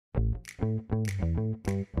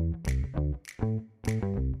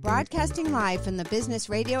Broadcasting live from the Business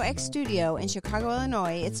Radio X studio in Chicago,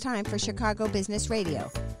 Illinois, it's time for Chicago Business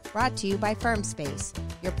Radio. Brought to you by FirmSpace,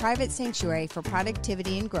 your private sanctuary for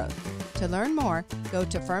productivity and growth. To learn more, go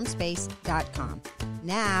to firmspace.com.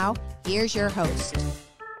 Now, here's your host.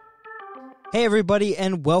 Hey everybody,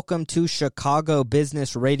 and welcome to Chicago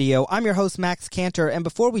Business Radio. I'm your host, Max Cantor, and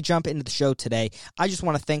before we jump into the show today, I just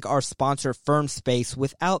want to thank our sponsor, FirmSpace.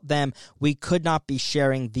 Without them, we could not be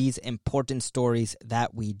sharing these important stories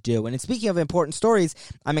that we do. And speaking of important stories,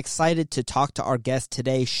 I'm excited to talk to our guest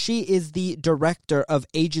today. She is the director of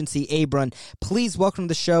Agency Abron. Please welcome to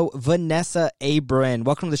the show, Vanessa Abron.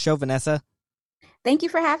 Welcome to the show, Vanessa. Thank you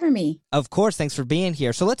for having me. Of course. Thanks for being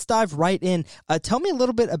here. So let's dive right in. Tell me a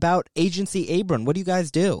little bit about Agency Abron. What do you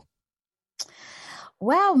guys do?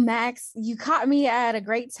 Well, Max, you caught me at a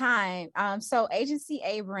great time. So Agency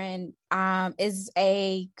Abron is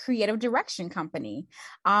a creative direction company.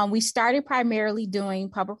 We started primarily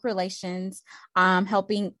doing public relations,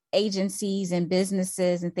 helping agencies and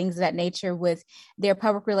businesses and things of that nature with their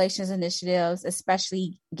public relations initiatives,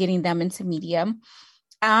 especially getting them into media.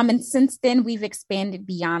 And since then, we've expanded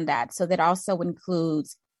beyond that. So that also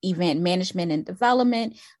includes event management and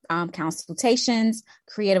development, consultations,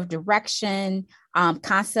 creative direction,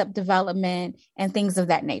 concept development, and things of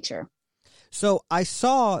that nature. So I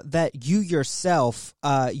saw that you yourself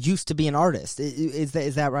used to be an artist. Is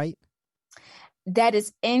that right? That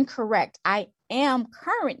is incorrect. I am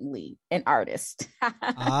currently an artist.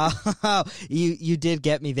 You did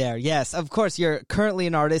get me there. Yes, of course, you're currently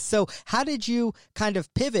an artist. So how did you kind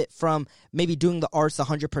of pivot from maybe doing the arts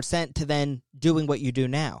 100% to then doing what you do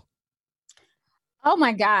now? Oh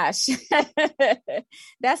my gosh,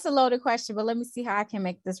 that's a loaded question, but let me see how I can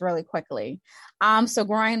make this really quickly. So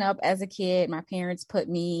growing up as a kid, my parents put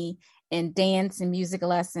me in dance and music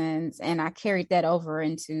lessons, and I carried that over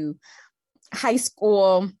into high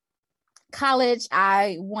school. College,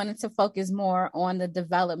 I wanted to focus more on the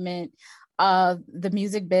development of the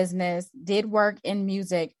music business, did work in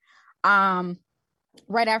music right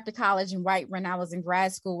after college and right when I was in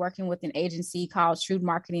grad school, working with an agency called Shrewd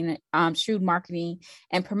Marketing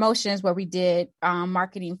and Promotions, where we did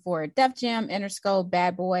marketing for Def Jam, Interscope,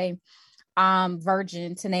 Bad Boy,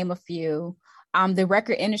 Virgin, to name a few. The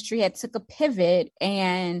record industry had took a pivot,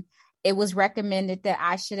 and it was recommended that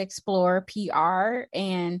I should explore PR.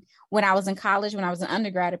 And when I was in college, when I was an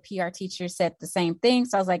undergrad, a PR teacher said the same thing.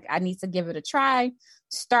 So I was like, I need to give it a try.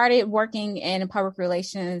 Started working in public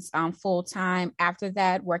relations full time. After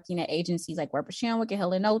that, working at agencies like Weber Shandwick and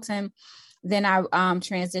Hill & Knowlton. Then I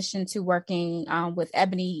transitioned to working with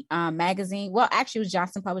Ebony Magazine. Well, actually, it was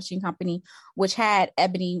Johnson Publishing Company, which had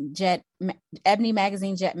Ebony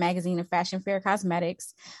Magazine, Jet Magazine, and Fashion Fair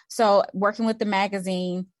Cosmetics. So working with the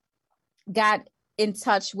magazine, got in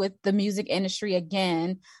touch with the music industry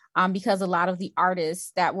again, because a lot of the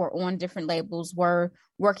artists that were on different labels were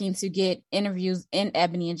working to get interviews in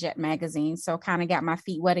Ebony and Jet magazine. So kind of got my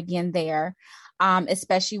feet wet again there,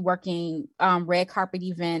 especially working red carpet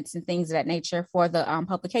events and things of that nature for the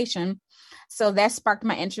publication. So that sparked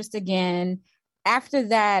my interest again. After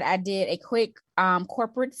that, I did a quick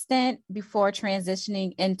corporate stint before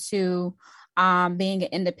transitioning into being an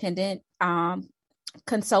independent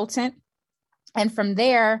consultant. And from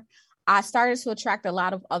there, I started to attract a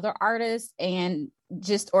lot of other artists, and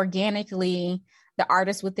just organically, the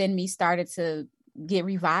artists within me started to get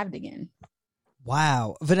revived again.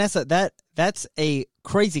 Wow. Vanessa, that's a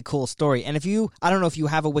crazy cool story. And I don't know if you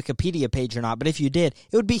have a Wikipedia page or not, but if you did,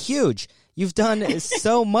 it would be huge. You've done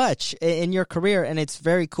so much in your career, and it's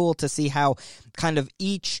very cool to see how kind of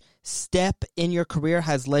each step in your career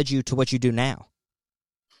has led you to what you do now.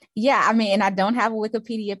 Yeah, I mean, and I don't have a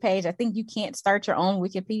Wikipedia page. I think you can't start your own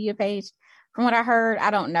Wikipedia page. From what I heard,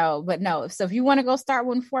 I don't know, but no. So if you want to go start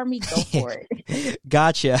one for me, go for it.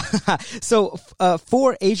 Gotcha. So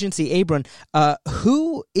for Agency Abron,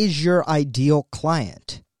 who is your ideal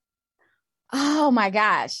client? Oh my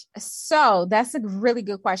gosh. So that's a really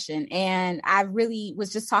good question. And I really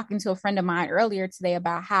was just talking to a friend of mine earlier today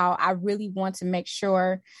about how I really want to make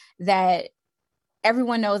sure that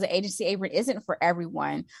everyone knows that Agency Abron isn't for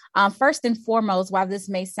everyone. First and foremost, while this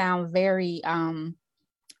may sound very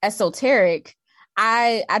esoteric,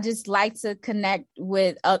 I just like to connect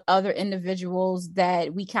with other individuals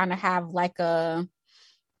that we kind of have like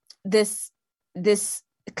this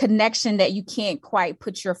connection that you can't quite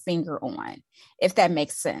put your finger on, if that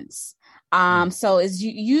makes sense. So it's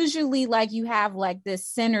usually like you have like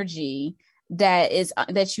this synergy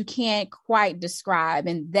that you can't quite describe,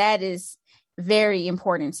 and that is very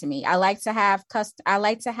important to me. I like to have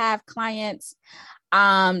clients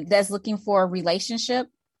that's looking for a relationship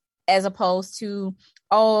as opposed to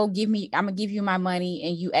oh, I'm gonna give you my money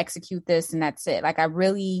and you execute this and that's it. Like I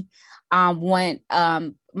really want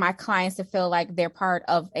my clients to feel like they're part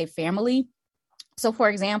of a family. So for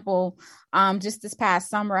example, just this past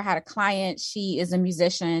summer, I had a client, she is a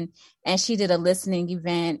musician and she did a listening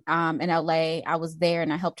event in LA. I was there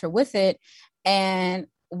and I helped her with it. And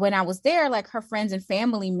when I was there, like her friends and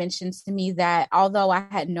family mentioned to me that although I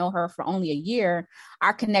had known her for only a year,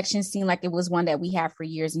 our connection seemed like it was one that we had for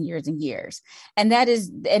years and years and years. And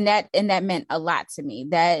that meant a lot to me,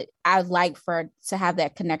 that I'd like to have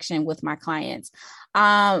that connection with my clients.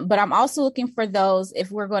 But I'm also looking for those,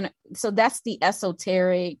 so that's the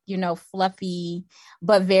esoteric, fluffy,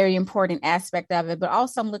 but very important aspect of it. But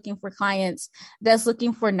also I'm looking for clients that's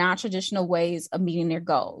looking for non-traditional ways of meeting their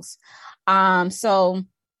goals.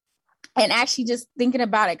 And actually just thinking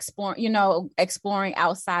about exploring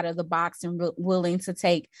outside of the box and willing to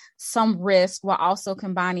take some risk while also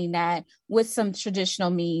combining that with some traditional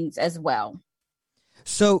means as well.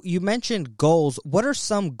 So you mentioned goals. What are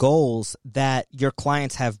some goals that your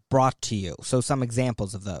clients have brought to you? So some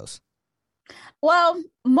examples of those. Well,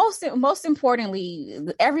 most importantly,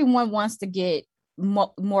 everyone wants to get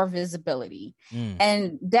more visibility.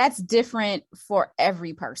 And that's different for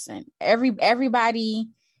every person. Everybody,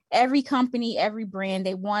 every company, every brand,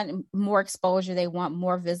 they want more exposure. They want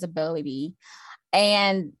more visibility.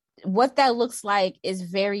 And what that looks like is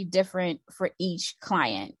very different for each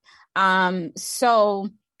client. So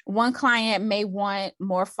one client may want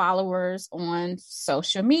more followers on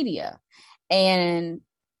social media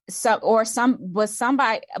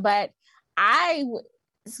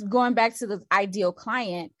going back to the ideal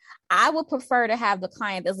client, I would prefer to have the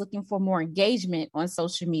client that's looking for more engagement on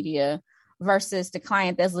social media versus the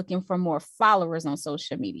client that's looking for more followers on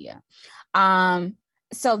social media.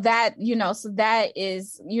 So that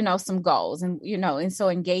is, some goals and so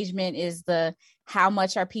engagement is how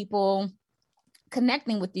much are people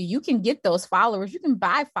connecting with you? You can get those followers. You can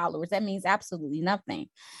buy followers. That means absolutely nothing.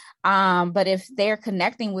 But if they're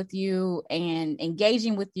connecting with you and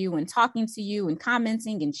engaging with you and talking to you and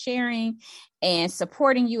commenting and sharing and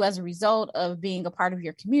supporting you as a result of being a part of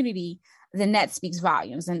your community, then that speaks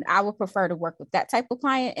volumes. And I would prefer to work with that type of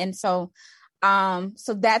client. And so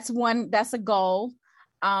that's a goal.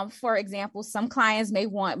 For example, some clients may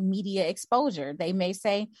want media exposure. They may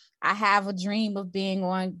say, I have a dream of being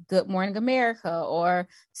on Good Morning America or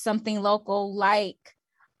something local like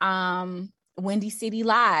Windy City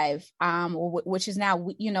Live, which is now,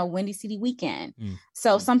 Windy City Weekend.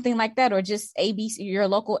 So something like that, or just ABC, your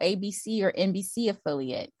local ABC or NBC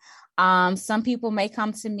affiliate. Some people may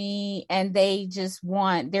come to me and they just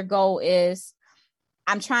their goal is,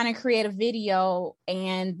 I'm trying to create a video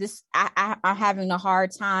and I'm having a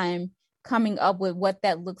hard time coming up with what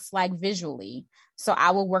that looks like visually. So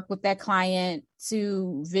I will work with that client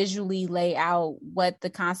to visually lay out what the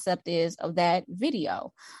concept is of that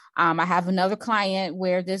video. I have another client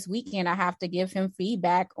where this weekend I have to give him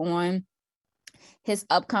feedback on his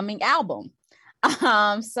upcoming album.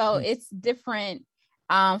 So it's different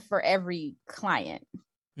for every client.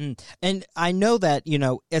 And I know that,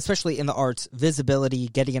 especially in the arts, visibility,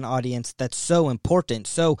 getting an audience, that's so important.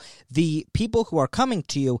 So the people who are coming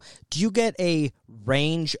to you, do you get a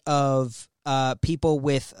range of people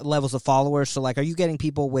with levels of followers? So like, are you getting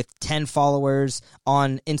people with 10 followers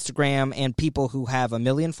on Instagram and people who have 1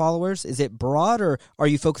 million followers? Is it broad, or are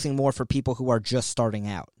you focusing more for people who are just starting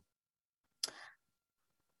out?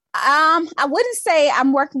 I wouldn't say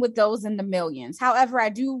I'm working with those in the millions. However, I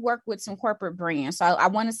do work with some corporate brands. So I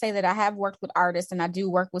want to say that I have worked with artists and I do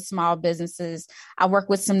work with small businesses. I work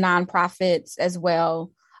with some nonprofits as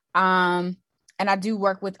well. And I do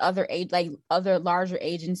work with other larger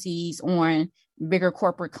agencies on bigger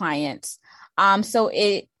corporate clients. So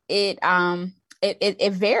it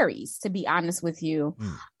varies, to be honest with you.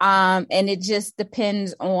 And it just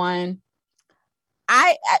depends on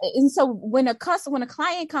and so when a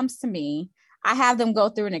client comes to me, I have them go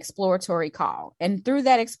through an exploratory call. And through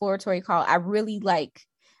that exploratory call, I really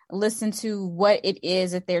listen to what it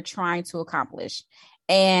is that they're trying to accomplish.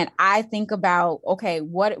 And I think about, okay,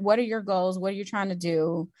 what are your goals? What are you trying to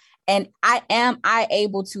do? And am I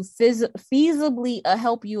able to feasibly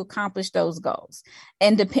help you accomplish those goals?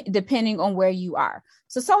 And depending on where you are.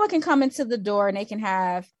 So someone can come into the door and they can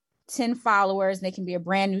have 10 followers and they can be a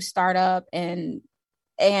brand new startup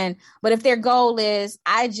but if their goal is,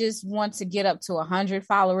 I just want to get up to 100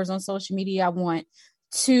 followers on social media, I want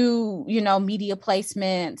 2, media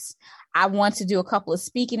placements, I want to do a couple of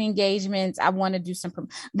speaking engagements, I want to do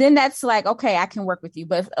then that's like, okay, I can work with you.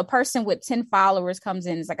 But if a person with 10 followers comes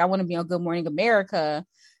in, it's like, I want to be on Good Morning America,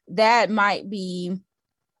 that might be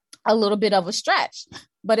a little bit of a stretch.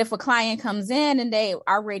 But if a client comes in and they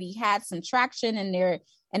already had some traction and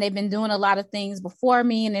they've been doing a lot of things before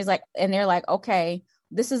me, and they're like, okay,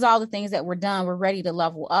 this is all the things that we're done. We're ready to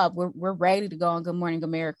level up. We're ready to go on Good Morning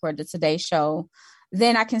America or the Today Show.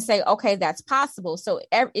 Then I can say, okay, that's possible. So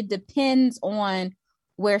it depends on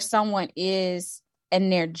where someone is in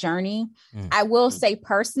their journey. I will say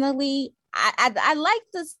personally, I like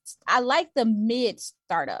this. I like the mid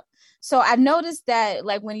startup. So I noticed that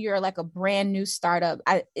like when you're like a brand new startup,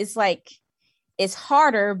 it's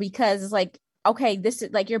harder because it's like, okay, this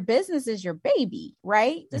is like your business is your baby,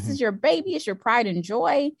 right? This is your baby. It's your pride and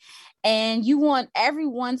joy. And you want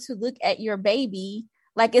everyone to look at your baby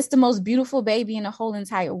like it's the most beautiful baby in the whole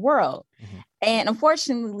entire world. And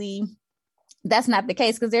unfortunately, that's not the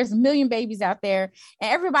case because there's a million babies out there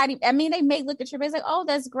and everybody, I mean, they may look at your baby like, oh,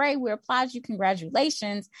 that's great. We applaud you.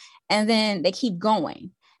 Congratulations. And then they keep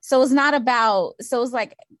going. So it's not about, so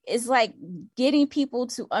it's like getting people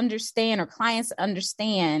to understand or clients to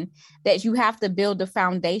understand that you have to build a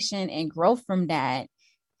foundation and grow from that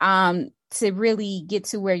to really get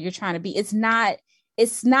to where you're trying to be. It's not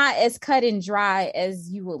as cut and dry as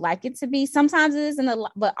you would like it to be. Sometimes it is,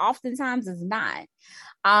 but oftentimes it's not.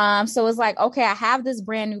 So it's like, okay, I have this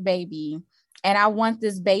brand new baby and I want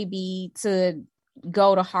this baby to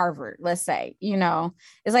go to Harvard, let's say,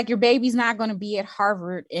 it's like your baby's not going to be at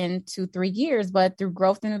Harvard in 2-3 years, but through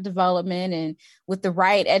growth and development and with the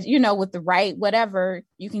right, with the right, whatever,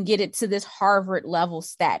 you can get it to this Harvard level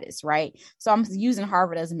status. Right. So I'm using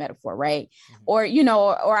Harvard as a metaphor. Right. Or,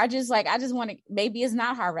 or I just want to, maybe it's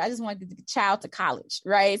not Harvard. I just want the child to college.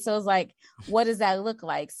 Right. So it's like, what does that look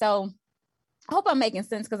like? So I hope I'm making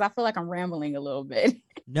sense because I feel like I'm rambling a little bit.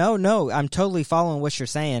 No, I'm totally following what you're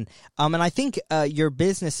saying. And I think your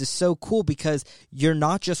business is so cool because you're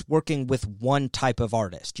not just working with one type of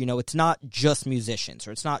artist. It's not just musicians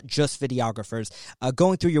or it's not just videographers.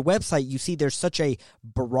 Going through your website, you see there's such a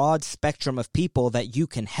broad spectrum of people that you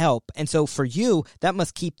can help. And so for you, that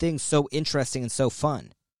must keep things so interesting and so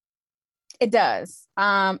fun. It does.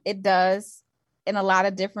 It does in a lot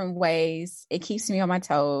of different ways. It keeps me on my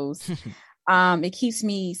toes. It keeps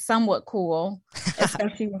me somewhat cool,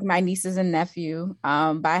 especially with my nieces and nephew,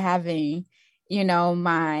 by having,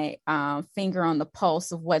 my finger on the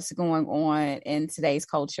pulse of what's going on in today's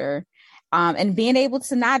culture, and being able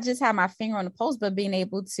to not just have my finger on the pulse, but being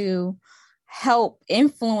able to help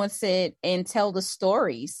influence it and tell the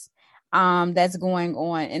stories that's going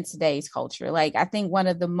on in today's culture. Like, I think one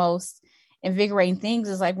of the most invigorating things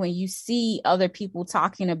is like when you see other people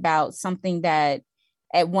talking about something that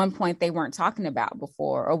at one point they weren't talking about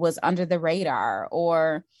before or was under the radar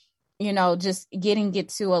or, just getting it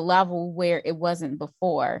to a level where it wasn't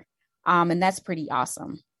before. And that's pretty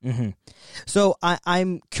awesome. So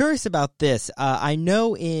I'm curious about this. I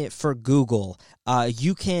know for Google,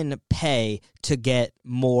 you can pay to get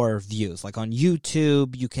more views. Like on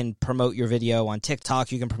YouTube, you can promote your video. On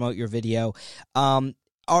TikTok, you can promote your video.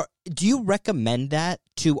 Do you recommend that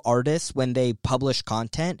to artists when they publish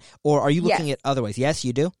content, or are you looking at other ways? Yes,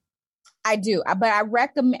 you do. I do, but I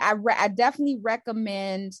definitely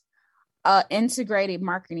recommend integrated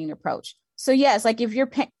marketing approach. So yes, like if you're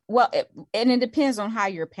paying, and it depends on how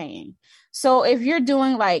you're paying. So if you're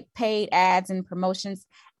doing like paid ads and promotions,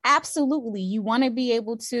 absolutely, you want to be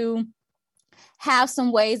able to have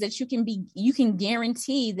some ways that you can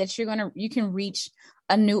guarantee that you can reach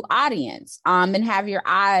a new audience, and have your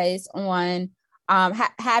eyes on,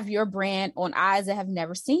 have your brand on eyes that have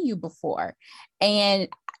never seen you before. And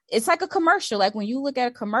it's like a commercial. Like when you look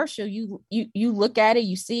at a commercial, you look at it,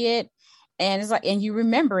 you see it, and it's like, and you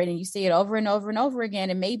remember it and you see it over and over and over again.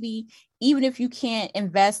 And maybe even if you can't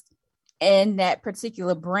invest in that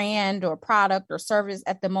particular brand or product or service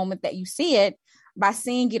at the moment that you see it, by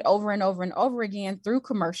seeing it over and over and over again through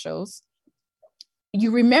commercials,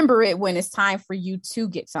 you remember it when it's time for you to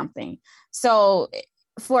get something. So,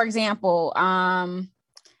 for example, I'm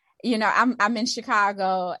in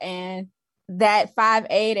Chicago, and that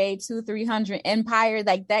 588-2300 Empire,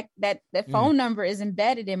 like that phone number is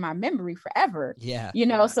embedded in my memory forever. Yeah.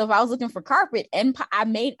 So if I was looking for carpet, I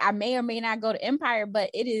may or may not go to Empire, but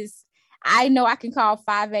it is. I know I can call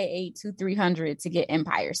 588-2300 to get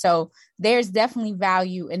Empire. So there's definitely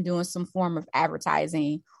value in doing some form of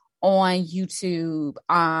advertising on YouTube,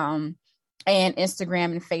 and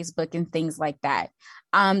Instagram and Facebook and things like that.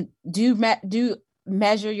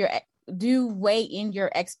 Do weigh in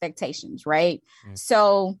your expectations, right?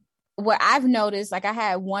 So what I've noticed, like I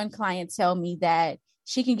had one client tell me that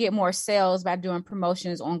she can get more sales by doing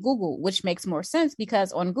promotions on Google, which makes more sense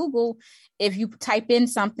because on Google, if you type in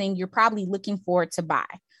something, you're probably looking for it to buy.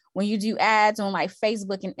 when you do ads on like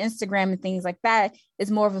Facebook and Instagram and things like that,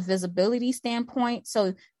 it's more of a visibility standpoint.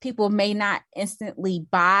 So people may not instantly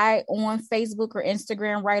buy on Facebook or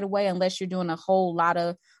Instagram right away unless you're doing a whole lot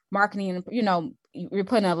of marketing, you know, you're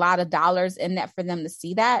putting a lot of dollars in that for them to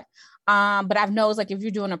see that. But I've noticed like if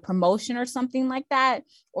you're doing a promotion or something like that,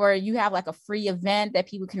 or you have like a free event that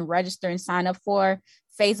people can register and sign up for,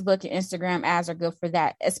 Facebook and Instagram ads are good for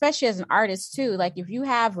that, especially as an artist too. Like if you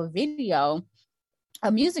have a video,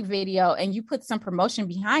 a music video, and you put some promotion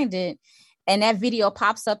behind it, and that video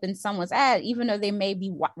pops up in someone's ad, even though they may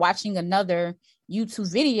be watching another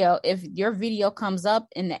YouTube video, if your video comes up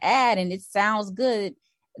in the ad and it sounds good,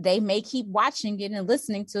 they may keep watching it and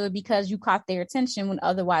listening to it because you caught their attention when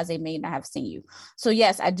otherwise they may not have seen you. So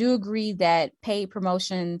yes, I do agree that paid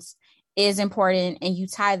promotions is important, and you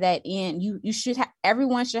tie that in. You should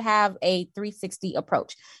everyone should have a 360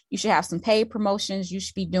 approach. You should have some paid promotions. You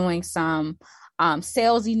should be doing some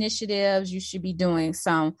sales initiatives. You should be doing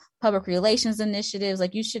some public relations initiatives.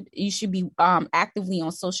 Like you should be actively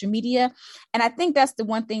on social media. And I think that's the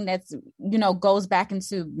one thing that's, you know, goes back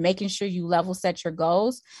into making sure you level set your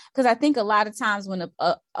goals. Because I think a lot of times when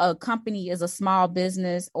a company is a small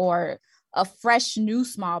business, or a fresh new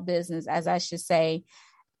small business, as I should say,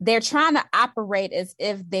 they're trying to operate as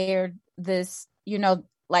if they're this, you know,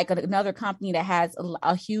 like another company that has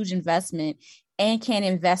a huge investment and can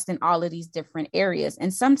invest in all of these different areas.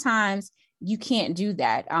 And sometimes you can't do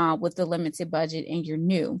that with the limited budget and you're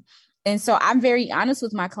new. And so I'm very honest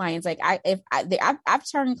with my clients. Like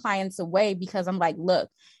I've turned clients away because I'm like, look,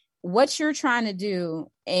 what you're trying to do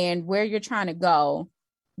and where you're trying to go,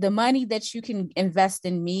 the money that you can invest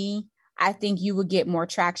in me, I think you would get more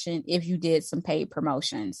traction if you did some paid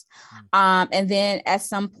promotions. And then at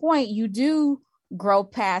some point you do grow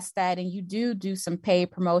past that, and you do some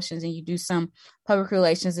paid promotions, and you do some public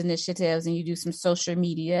relations initiatives, and you do some social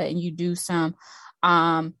media, and you do some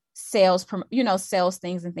sales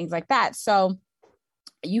things and things like that. So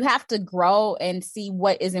you have to grow and see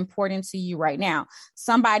what is important to you right now.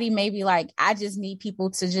 Somebody may be like, I just need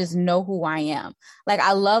people to just know who I am. Like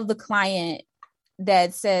I love the client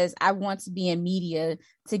that says, I want to be in media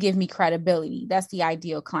to give me credibility. That's the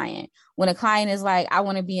ideal client. When a client is like, I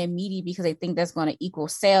want to be in media because they think that's going to equal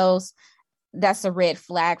sales, that's a red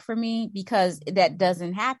flag for me, because that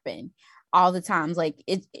doesn't happen all the times. Like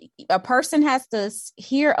a person has to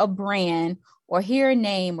hear a brand or hear a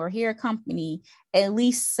name or hear a company at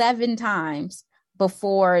least 7 times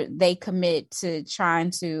before they commit to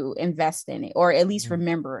trying to invest in it, or at least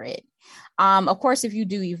remember it. Of course, if you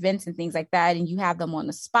do events and things like that and you have them on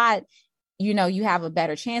the spot, you know, you have a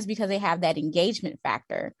better chance because they have that engagement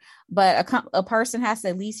factor. But a person has to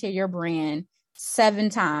at least hear your brand 7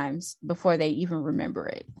 times before they even remember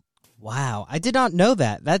it. Wow. I did not know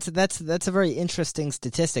that. That's a very interesting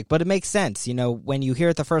statistic, but it makes sense. You know, when you hear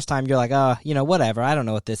it the first time, you're like, you know, whatever, I don't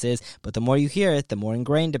know what this is. But the more you hear it, the more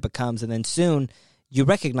ingrained it becomes. And then soon you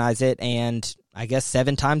recognize it. And I guess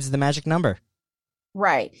 7 times is the magic number.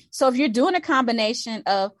 Right. So if you're doing a combination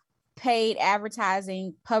of paid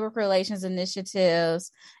advertising, public relations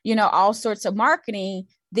initiatives, you know, all sorts of marketing,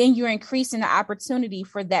 then you're increasing the opportunity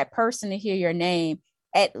for that person to hear your name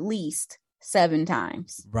at least 7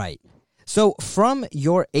 times. Right. So from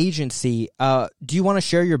your agency, do you want to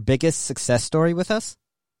share your biggest success story with us?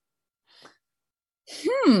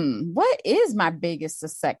 What is my biggest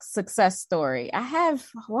success story?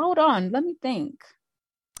 Hold on, let me think.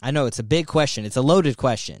 I know it's a big question. It's a loaded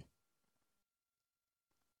question.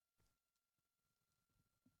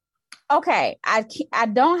 Okay, I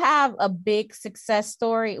don't have a big success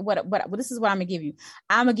story. What this is what I'm gonna give you.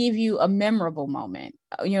 I'm gonna give you a memorable moment.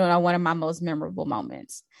 You know, one of my most memorable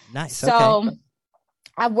moments. Nice. So, okay.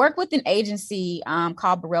 I work with an agency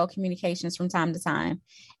called Burrell Communications from time to time,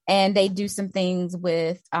 and they do some things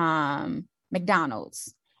with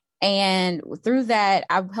McDonald's. And through that,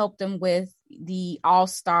 I've helped them with the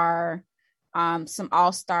All-Star, some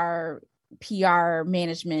All-Star PR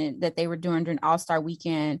management that they were doing during All-Star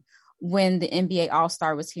weekend when the NBA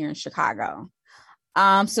All-Star was here in Chicago.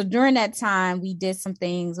 So during that time, we did some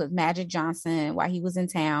things with Magic Johnson while he was in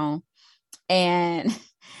town. And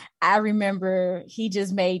I remember he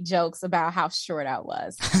just made jokes about how short I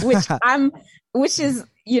was, which is,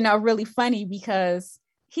 you know, really funny because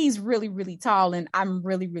he's really, really tall and I'm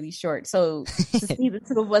really, really short. So to see the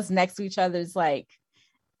two of us next to each other is like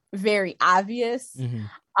very obvious. Mm-hmm.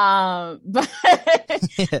 But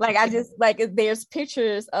like, I just like, there's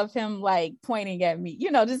pictures of him like pointing at me, you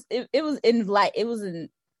know, just, it was in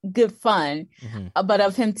good fun, but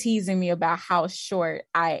of him teasing me about how short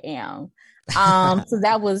I am. So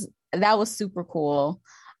that was super cool.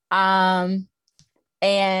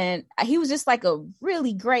 And he was just like a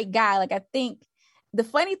really great guy. Like, I think the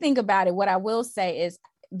funny thing about it, what I will say is,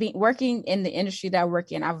 working in the industry that I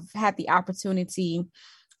work in, I've had the opportunity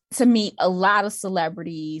to meet a lot of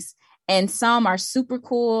celebrities, and some are super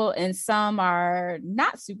cool and some are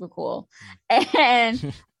not super cool.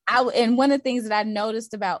 And and one of the things that I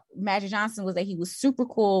noticed about Magic Johnson was that he was super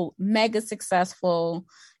cool, mega successful,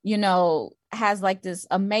 you know, has like this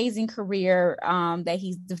amazing career that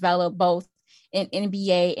he's developed both in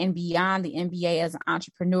NBA and beyond the NBA as an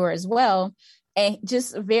entrepreneur as well. And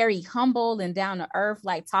just very humble and down to earth.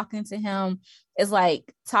 Like, talking to him is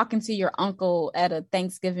like talking to your uncle at a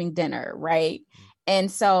Thanksgiving dinner, right? And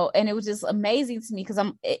it was just amazing to me because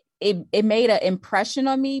it made an impression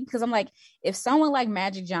on me, because I'm like, if someone like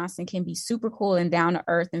Magic Johnson can be super cool and down to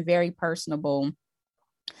earth and very personable,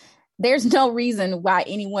 there's no reason why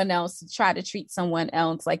anyone else should try to treat someone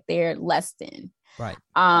else like they're less than. Right.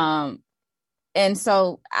 And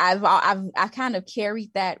so I kind of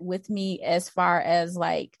carried that with me as far as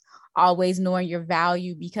like always knowing your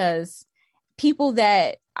value, because people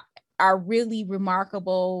that are really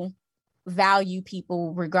remarkable value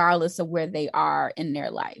people regardless of where they are in their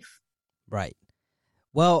life. Right.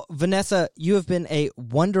 Well, Vanessa, you have been a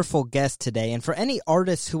wonderful guest today. And for any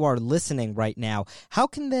artists who are listening right now, how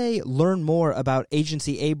can they learn more about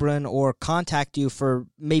Agency Abron or contact you for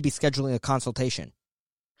maybe scheduling a consultation?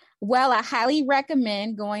 Well, I highly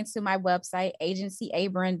recommend going to my website,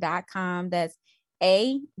 agencyabron.com. That's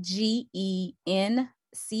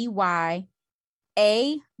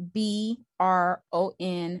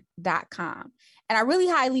AGENCYABRON.com. And I really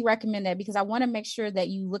highly recommend that, because I want to make sure that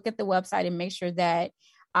you look at the website and make sure that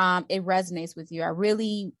it resonates with you. I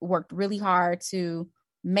really worked really hard to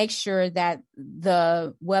make sure that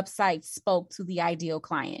the website spoke to the ideal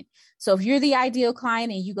client. So if you're the ideal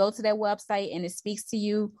client and you go to that website and it speaks to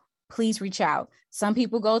you, please reach out. Some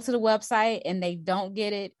people go to the website and they don't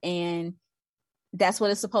get it, and that's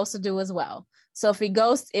what it's supposed to do as well. So if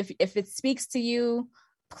it speaks to you,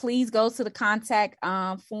 please go to the contact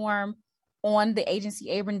form on the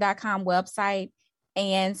agencyabron.com website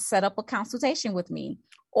and set up a consultation with me.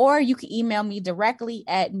 Or you can email me directly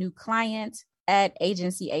at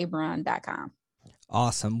newclient@agencyabron.com.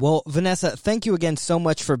 Awesome. Well, Vanessa, thank you again so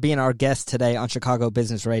much for being our guest today on Chicago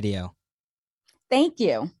Business Radio. Thank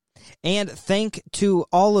you. And thank to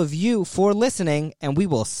all of you for listening, and we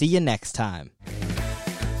will see you next time.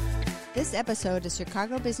 This episode of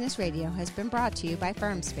Chicago Business Radio has been brought to you by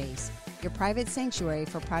FirmSpace, your private sanctuary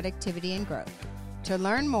for productivity and growth. To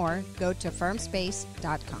learn more, go to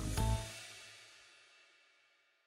firmspace.com.